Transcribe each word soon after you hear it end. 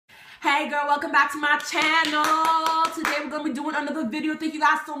Hey girl, welcome back to my channel. Today we're going to be doing another video. Thank you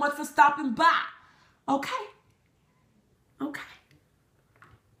guys so much for stopping by. Okay.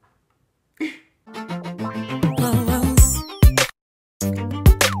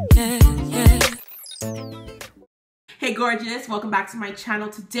 Hey gorgeous, welcome back to my channel.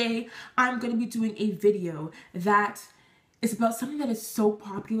 Today I'm going to be doing a video that is about something that is so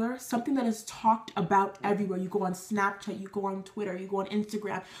popular, something that is talked about everywhere. You go on Snapchat, you go on Twitter, you go on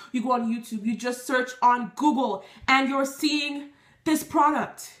Instagram, you go on YouTube, you just search on Google and you're seeing this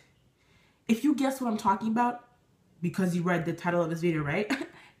product. If you guess what I'm talking about, because you read the title of this video, right?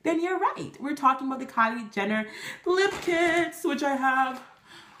 Then you're right. We're talking about the Kylie Jenner lip kits, which I have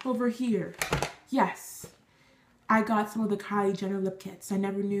over here. Yes, I got some of the Kylie Jenner lip kits. I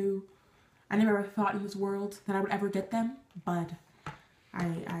never ever thought in this world that I would ever get them, but I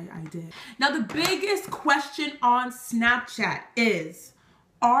did. Now the biggest question on Snapchat is,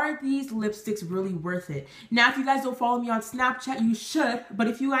 are these lipsticks really worth it? Now if you guys don't follow me on Snapchat, you should, but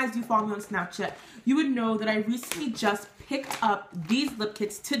if you guys do follow me on Snapchat, you would know that I recently just picked up these lip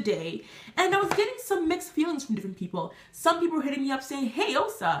kits today, and I was getting some mixed feelings from different people. Some people were hitting me up saying, hey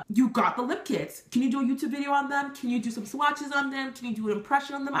Osa, you got the lip kits. Can you do a YouTube video on them? Can you do some swatches on them? Can you do an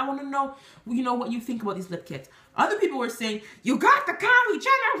impression on them? I want to know, what you think about these lip kits. Other people were saying, you got the Kylie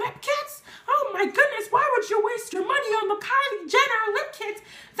Jenner lip kits? Oh my goodness, why would you waste your money on the Kylie Jenner lip kits?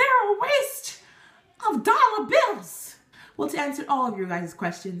 They're a waste of dollar bills. Well, to answer all of your guys'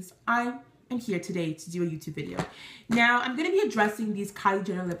 questions, I'm here today to do a YouTube video. Now, I'm going to be addressing these Kylie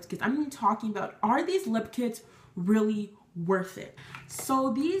Jenner lip kits. I'm going to be talking about, are these lip kits really worth it?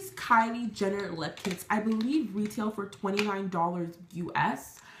 So these Kylie Jenner lip kits, I believe retail for $29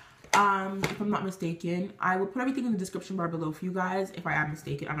 US. If I'm not mistaken. I will put everything in the description bar below for you guys. If I am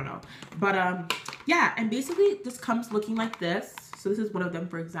mistaken, I don't know. But yeah, and basically this comes looking like this. So this is one of them,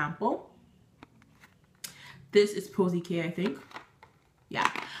 for example. This is Posie K, I think.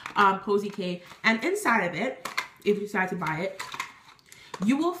 Yeah, Posie K. And inside of it, if you decide to buy it,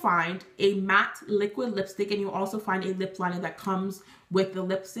 you will find a matte liquid lipstick, and you'll also find a lip liner that comes with the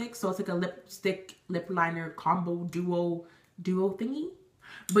lipstick. So it's like a lipstick lip liner combo duo thingy.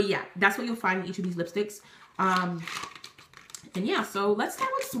 But yeah, that's what you'll find in each of these lipsticks. And yeah, so let's start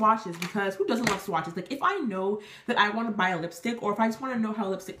with swatches, because who doesn't love swatches? Like, if I know that I want to buy a lipstick, or if I just want to know how a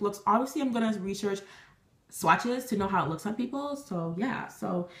lipstick looks, obviously I'm going to research swatches to know how it looks on people. So yeah,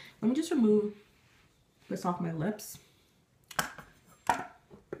 so let me just remove this off my lips.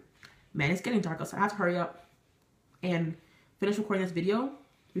 Man, it's getting dark outside. I have to hurry up and finish recording this video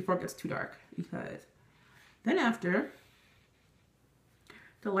before it gets too dark, because then after,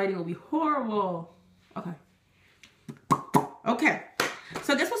 the lighting will be horrible. Okay,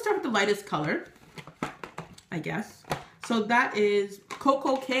 so I guess we'll start with the lightest color, I guess. So that is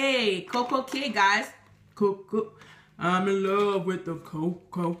Koko K. Koko K, guys. Koko. I'm in love with the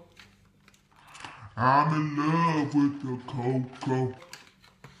koko. I'm in love with the koko.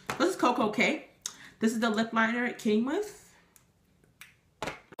 This is Koko K. This is the lip liner it came with.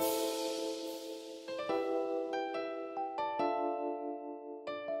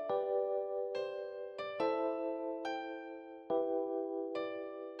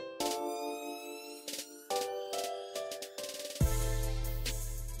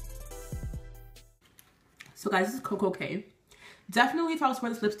 So guys, this is Koko K. Definitely, if I was to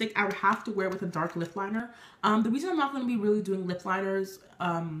wear this lipstick, I would have to wear it with a dark lip liner. The reason I'm not going to be really doing lip liners,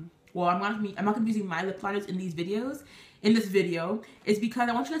 well, I'm not going to be using my lip liners in this video, is because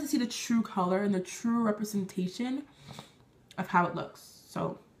I want you guys to see the true color and the true representation of how it looks.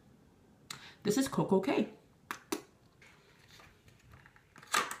 So this is Koko K.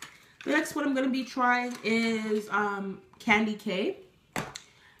 The next one I'm going to be trying is Candy K.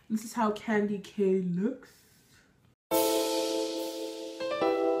 This is how Candy K looks.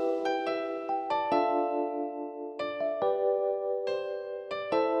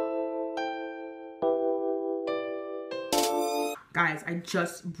 Guys, I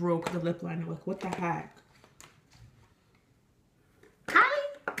just broke the lip liner. Like, what the heck? Kylie?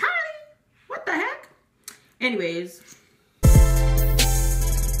 What the heck? Anyways.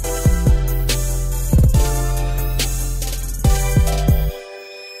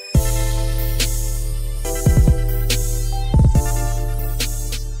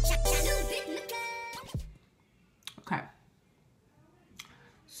 Okay.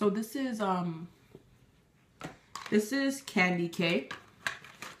 So this is Candy K.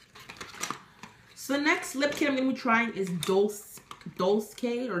 So the next lip kit I'm going to be trying is Dolce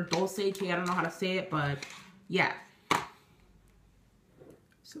K or Dolce K. I don't know how to say it, but yeah.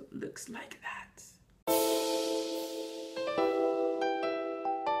 So it looks like that.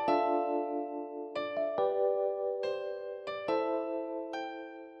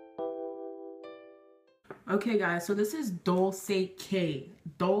 Okay guys, so this is Dolce K.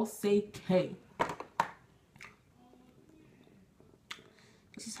 Dolce K.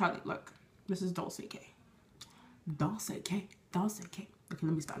 This is how they look. This is Dolce K. Dolce K. Dolce K. Okay,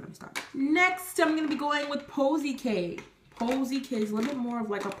 let me start. Next, I'm going to be going with Posie K. Posie K is a little bit more of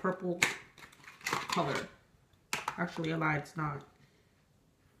like a purple color. Actually, I lied. It's not.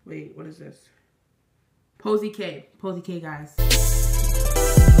 Wait, what is this? Posie K. Posie K, guys.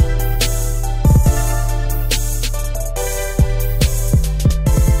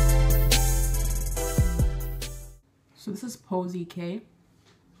 So this is Posie K.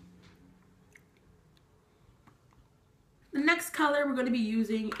 The next color we're going to be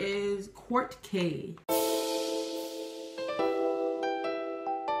using is Kourt K.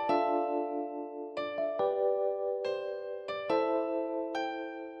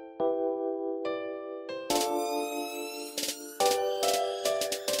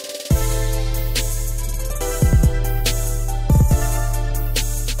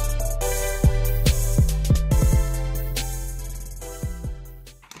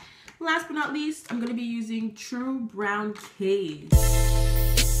 Last but not least, I'm going to be using True Brown K.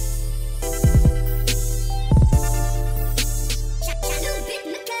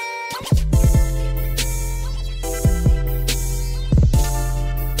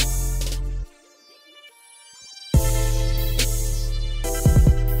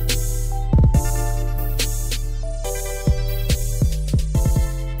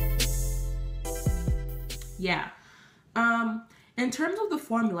 Yeah. In terms of the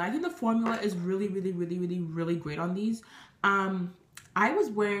formula, I think the formula is really great on these. I was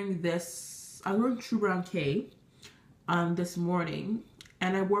wearing this, I wore True Brown K this morning,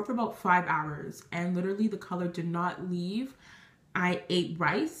 and I wore it for about 5 hours, and literally the color did not leave. I ate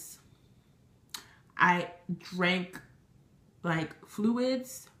rice. I drank like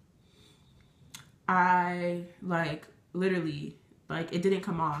fluids. I literally it didn't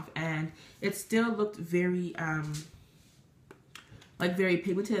come off, and it still looked very very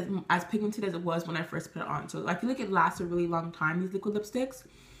pigmented, as pigmented as it was when I first put it on. So I feel like it lasts a really long time, these liquid lipsticks.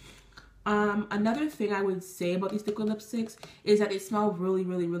 Another thing I would say about these liquid lipsticks is that they smell really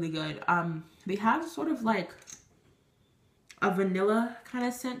good. They have sort of like a vanilla kind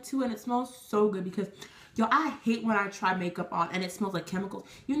of scent to it, and it smells so good because, yo, I hate when I try makeup on and it smells like chemicals.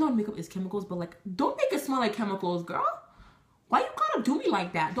 You know makeup is chemicals, but like, don't make it smell like chemicals, girl. Why you gotta do me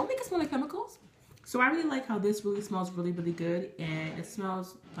like that? Don't make it smell like chemicals. So I really like how this really smells really good, and it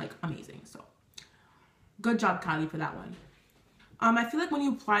smells like amazing. So good job, KYLIE, for that one. I feel like when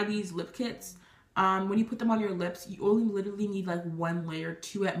you apply these lip kits, when you put them on your lips, you only literally need like 1 layer,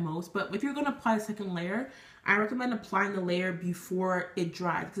 2 at most. But if you're gonna apply a second layer, I recommend applying the layer before it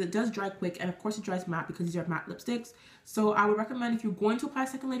dries, because it does dry quick, and of course it dries matte because these are matte lipsticks. So I would recommend, if you're going to apply a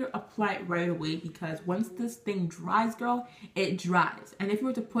second layer, apply it right away, because once this thing dries, girl, it dries. And if you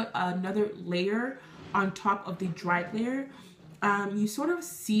were to put another layer on top of the dried layer, you sort of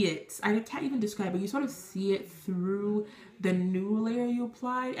see it. I can't even describe it. You sort of see it through the new layer you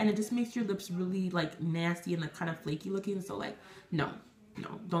applied, and it just makes your lips really like nasty and like kind of flaky looking. So like, no,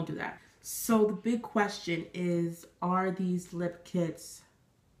 don't do that. So the big question is, are these lip kits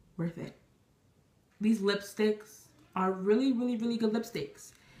worth it? These lipsticks are really good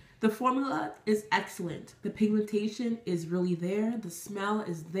lipsticks. The formula is excellent. The pigmentation is really there. The smell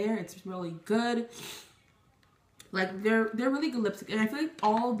is there. It's really good. Like, they're really good lipsticks. And I feel like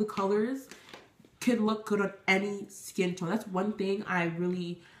all the colors could look good on any skin tone. That's one thing I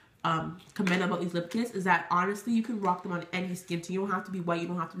really commend about these lip kits, is that honestly you can rock them on any skin tone. You don't have to be white, you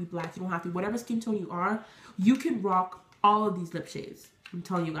don't have to be black, you don't have to be whatever skin tone you are. You can rock all of these lip shades, I'm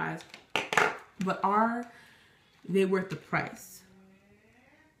telling you guys. But are they worth the price?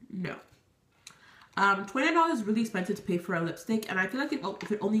 No. $29 is really expensive to pay for a lipstick, and I feel like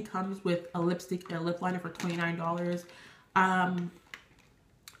if it only comes with a lipstick and a lip liner for $29, I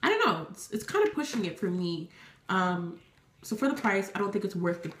don't know, it's kind of pushing it for me. So for the price, I don't think it's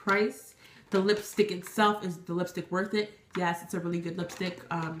worth the price. The lipstick itself, is the lipstick worth it? Yes, it's a really good lipstick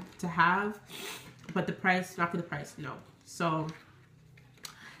to have, but the price, not for the price, no. So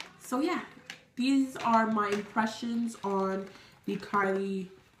yeah, these are my impressions on the KYLIE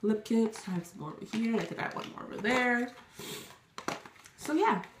lip kits. I have some more over here. I think I have one more over there. So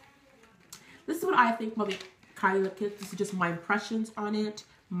yeah, this is what I think about the KYLIE lip kits. This is just my impressions on it,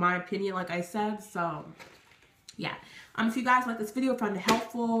 my opinion, like I said. So yeah, if you guys like this video, found it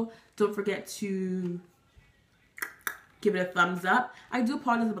helpful, don't forget to give it a thumbs up. I do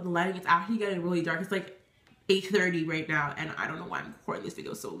apologize about the lighting. It's actually getting really dark. It's like 8:30 right now, and I don't know why I'm recording this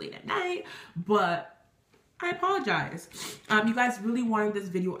video so late at night, but I apologize. You guys really wanted this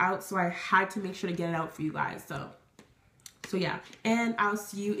video out, so I had to make sure to get it out for you guys. So yeah, and I'll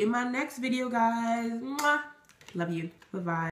see you in my next video, guys. Mwah. Love you. Bye-bye.